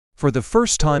For the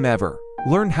first time ever,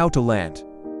 learn how to land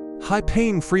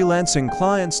high-paying freelancing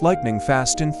clients lightning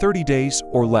fast in 30 days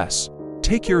or less.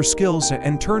 Take your skills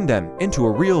and turn them into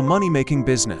a real money-making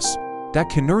business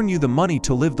that can earn you the money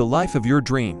to live the life of your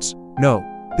dreams. No,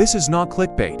 this is not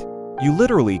clickbait. You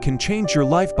literally can change your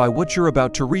life by what you're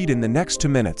about to read in the next 2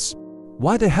 minutes.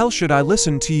 Why the hell should I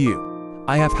listen to you?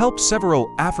 I have helped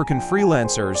several African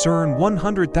freelancers earn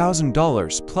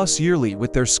 $100,000 plus yearly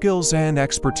with their skills and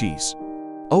expertise.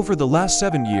 Over the last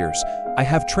 7 years, I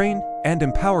have trained and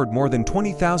empowered more than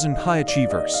 20,000 high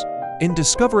achievers in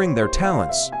discovering their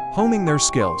talents, honing their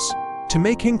skills, to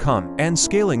make income and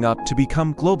scaling up to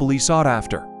become globally sought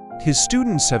after. His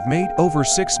students have made over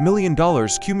 $6 million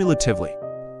cumulatively.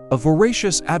 A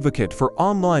voracious advocate for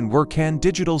online work and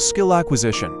digital skill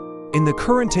acquisition. In the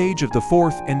current age of the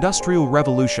fourth industrial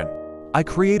revolution, I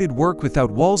created Work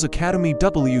Without Walls Academy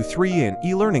W3, an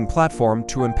e-learning platform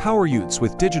to empower youths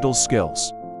with digital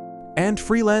skills and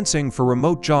freelancing for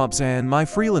remote jobs, and my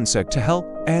Freelancing to help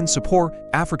and support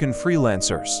African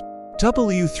freelancers.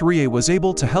 W3A was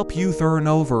able to help youth earn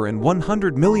over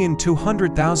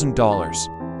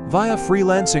 $100,200,000 via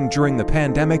freelancing during the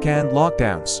pandemic and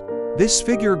lockdowns. This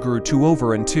figure grew to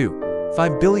over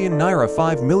 $5 billion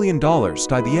 $5 million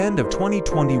by the end of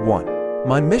 2021.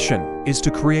 My mission is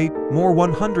to create more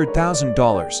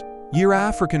 $100,000 year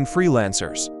African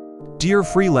freelancers. Dear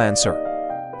freelancer,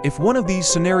 if one of these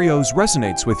scenarios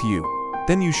resonates with you,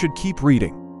 then you should keep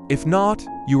reading. If not,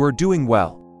 you are doing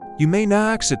well. You may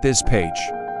now exit this page.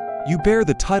 You bear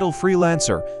the title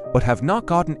freelancer but have not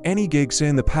gotten any gigs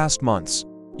in the past months.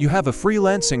 You have a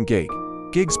freelancing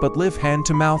gigs but live hand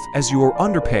to mouth as you are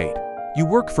underpaid. You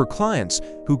work for clients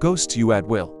who ghost you at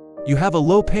will. You have a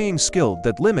low-paying skill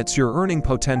that limits your earning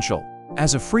potential.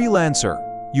 As a freelancer,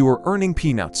 you are earning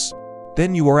peanuts.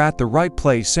 Then you are at the right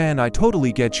place, and I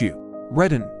totally get you.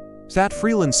 Redden, that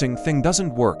freelancing thing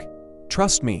doesn't work.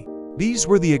 Trust me. These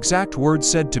were the exact words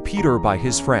said to Peter by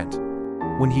his friend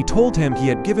when he told him he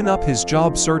had given up his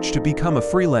job search to become a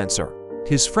freelancer.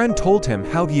 His friend told him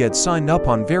how he had signed up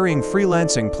on varying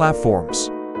freelancing platforms,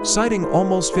 citing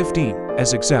almost 15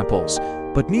 as examples,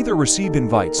 but neither received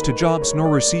invites to jobs nor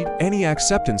received any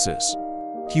acceptances.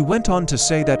 He went on to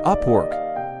say that Upwork,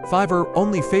 Fiverr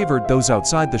only favored those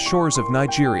outside the shores of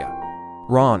Nigeria.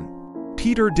 Wrong.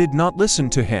 Peter did not listen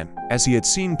to him, as he had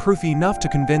seen proof enough to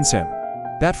convince him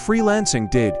that freelancing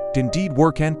did indeed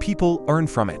work and people earned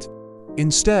from it.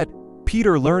 Instead,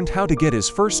 Peter learned how to get his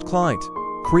first client,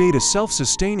 create a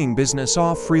self-sustaining business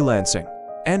off freelancing,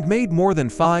 and made more than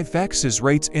 5x his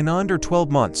rates in under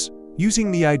 12 months,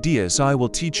 using the ideas I will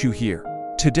teach you here.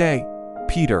 Today,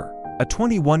 Peter, a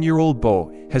 21-year-old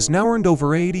boy, has now earned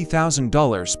over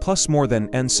 $80,000 plus more than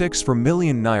 $6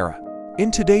 million naira in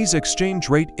today's exchange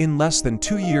rate in less than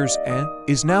 2 years, and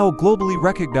is now a globally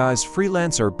recognized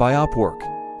freelancer by Upwork.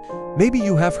 Maybe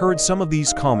you have heard some of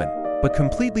these common but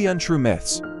completely untrue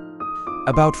myths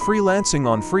about freelancing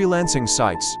on freelancing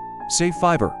sites, say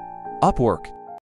Fiverr, Upwork,